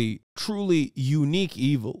truly unique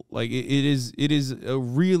evil. Like, it is a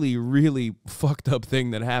really fucked up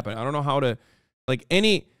thing that happened. I don't know how to, like,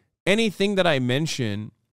 anything that I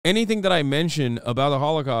mention about the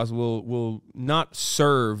Holocaust will not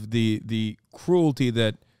serve the cruelty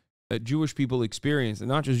that Jewish people experienced, and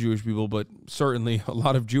not just Jewish people, but certainly a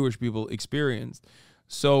lot of Jewish people experienced.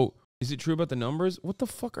 So, is it true about the numbers? What the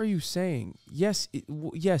fuck are you saying? Yes,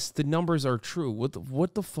 yes, the numbers are true. What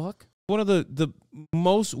the fuck? One of the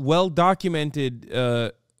most well-documented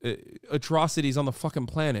atrocities on the fucking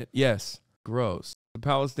planet. Yes. Gross. The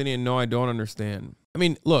Palestinian, no, I don't understand. I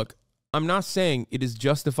mean, look, I'm not saying it is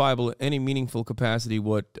justifiable in any meaningful capacity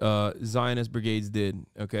what Zionist brigades did,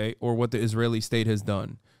 okay, or what the Israeli state has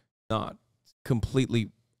done. Not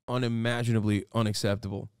completely, unimaginably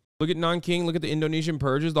unacceptable. Look at Nanking, look at the Indonesian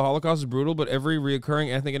purges. The Holocaust is brutal, but every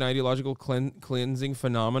reoccurring ethnic and ideological cleansing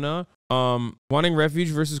phenomena. Wanting refuge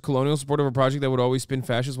versus colonial support of a project that would always spin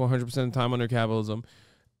fascist 100% of the time under capitalism.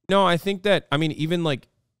 No, I think that, I mean, even like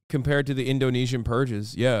compared to the Indonesian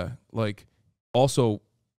purges, yeah, like also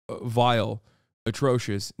vile,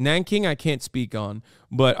 atrocious. Nanking, I can't speak on,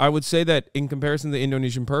 but I would say that in comparison to the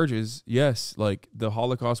Indonesian purges, yes, like the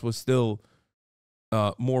Holocaust was still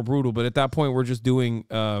more brutal, but at that point we're just doing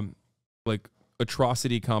like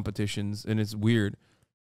atrocity competitions, and it's weird.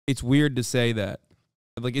 It's weird to say that.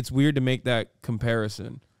 Like, it's weird to make that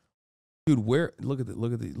comparison. Dude, where look at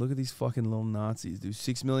these fucking little Nazis, dude.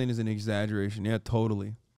 6 million is an exaggeration. Yeah,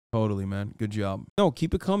 totally. Totally, man. Good job. No,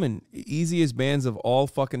 keep it coming. Easiest bands of all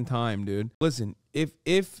fucking time, dude. Listen,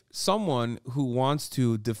 if someone who wants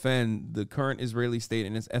to defend the current Israeli state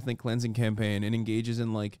and its ethnic cleansing campaign and engages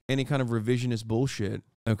in like any kind of revisionist bullshit,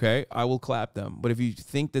 okay, I will clap them. But if you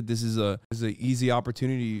think that this is a easy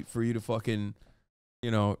opportunity for you to fucking,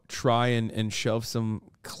 you know, try and shove some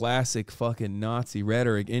classic fucking Nazi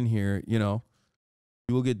rhetoric in here, you know,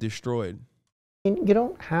 you will get destroyed. You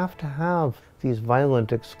don't have to have these violent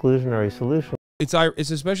exclusionary solutions. It's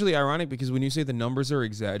especially ironic because when you say the numbers are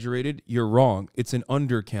exaggerated, you're wrong. It's an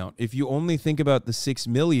undercount. If you only think about the 6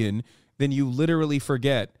 million, then you literally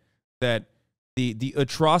forget that the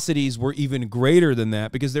atrocities were even greater than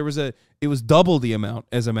that, because it was double the amount,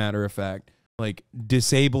 as a matter of fact. Like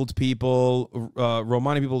disabled people,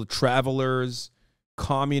 Romani people, travelers,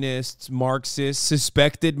 communists, Marxists,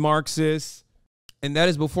 suspected Marxists. And that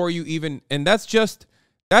is before you even, and that's just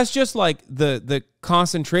like the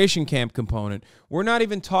concentration camp component. We're not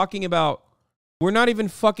even fucking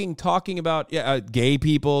talking about gay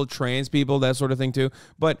people, trans people, that sort of thing too.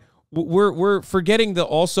 But we're forgetting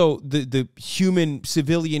the human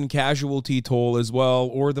civilian casualty toll as well,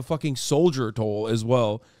 or the fucking soldier toll as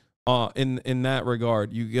well. In that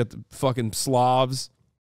regard, you get the fucking Slavs,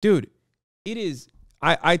 dude. It is.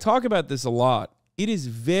 I talk about this a lot. It is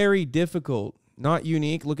very difficult. Not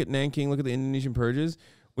unique. Look at Nanking. Look at the Indonesian purges,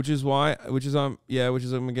 which is I'm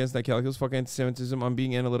against that calculus. Fuck anti-Semitism. I'm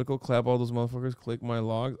being analytical. Clap all those motherfuckers. Click my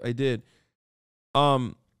logs. I did.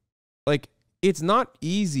 Like, it's not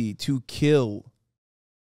easy to kill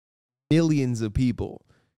millions of people.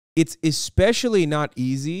 It's especially not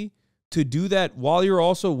easy to do that while you're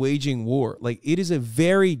also waging war. Like, it is a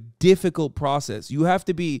very difficult process. You have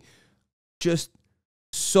to be just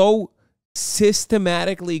so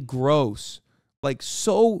systematically gross. Like,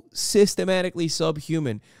 so systematically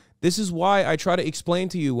subhuman. This is why I try to explain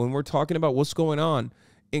to you when we're talking about what's going on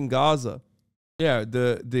in Gaza. Yeah,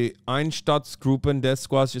 the Einsatzgruppen, death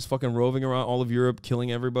squads just fucking roving around all of Europe,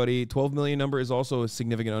 killing everybody. 12 million number is also a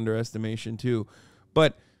significant underestimation too.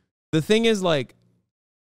 But the thing is, like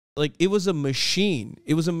it was a machine.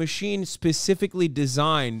 It was a machine specifically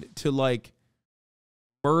designed to like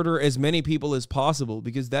murder as many people as possible,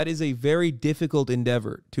 because that is a very difficult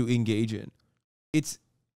endeavor to engage in. It's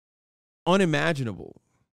unimaginable.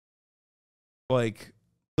 Like,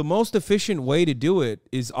 the most efficient way to do it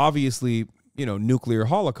is obviously, you know, nuclear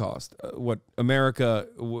holocaust. What America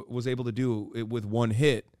was able to do with one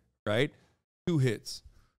hit, right? 2 hits.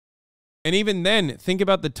 And even then, think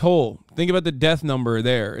about the toll. Think about the death number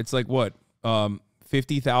there. It's like what?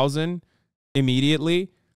 50,000 immediately?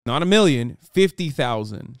 Not a million,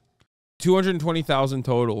 50,000. 220,000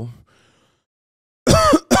 total.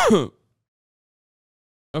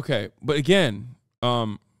 Okay, but again,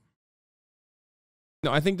 no,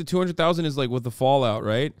 I think the 200,000 is like with the fallout,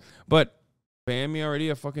 right? But ban me already.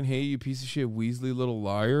 I fucking hate you, piece of shit, Weasley, little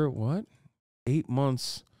liar. What? 8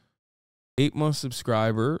 months. 8 month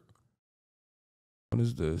subscriber. What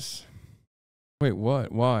is this? Wait,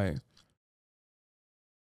 what? Why?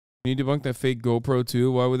 You need to debunk that fake GoPro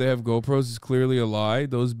too. Why would they have GoPros? It's clearly a lie.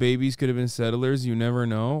 Those babies could have been settlers. You never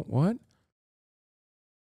know. What?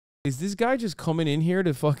 Is this guy just coming in here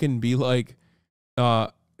to fucking be like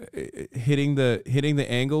hitting the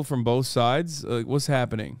angle from both sides? What's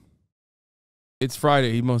happening? It's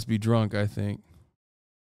Friday. He must be drunk, I think.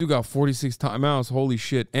 Dude got 46 timeouts. Holy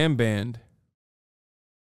shit. And banned.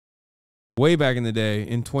 Way back in the day,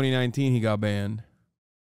 in 2019, he got banned.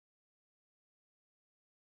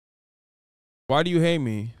 Why do you hate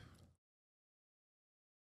me?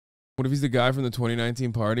 What if he's the guy from the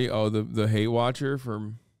 2019 party? Oh, the hate watcher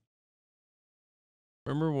from...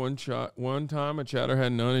 Remember one time a chatter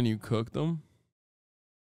had none and you cooked them?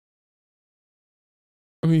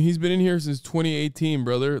 I mean, he's been in here since 2018,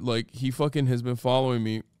 brother. Like, he fucking has been following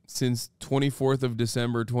me since 24th of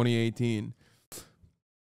December, 2018.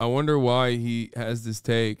 I wonder why he has this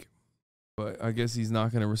take, but I guess he's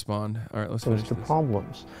not going to respond. All right, let's finish this.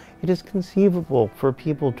 Problems. It is conceivable for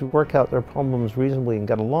people to work out their problems reasonably and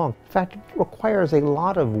get along. In fact, it requires a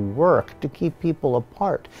lot of work to keep people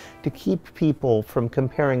apart, to keep people from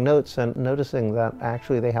comparing notes and noticing that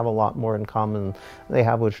actually they have a lot more in common than they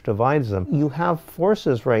have which divides them. You have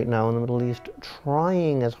forces right now in the Middle East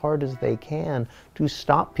trying as hard as they can to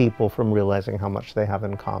stop people from realizing how much they have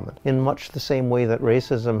in common, in much the same way that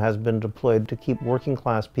racism has been deployed to keep working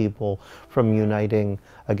class people from uniting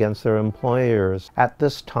against their employers. At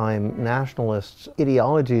this time, nationalists'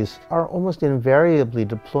 ideologies are almost invariably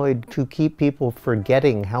deployed to keep people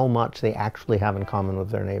forgetting how much they actually have in common with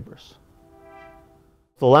their neighbors.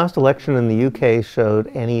 The last election in the UK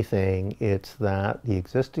showed anything, it's that the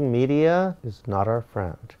existing media is not our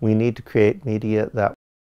friend. We need to create media that...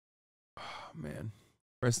 Oh, man.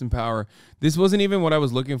 Rest in power. This wasn't even what I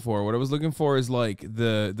was looking for. What I was looking for is like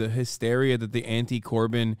the hysteria that the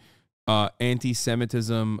anti-Corbyn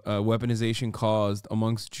anti-Semitism weaponization caused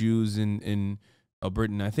amongst Jews in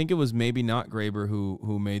Britain. I think it was maybe not Graeber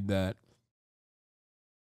who made that.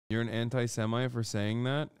 You're an anti-Semite for saying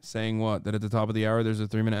that? Saying what? That at the top of the hour there's a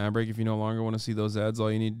 3-minute ad break. If you no longer want to see those ads,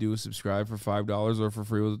 all you need to do is subscribe for $5 or for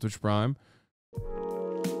free with a Twitch Prime.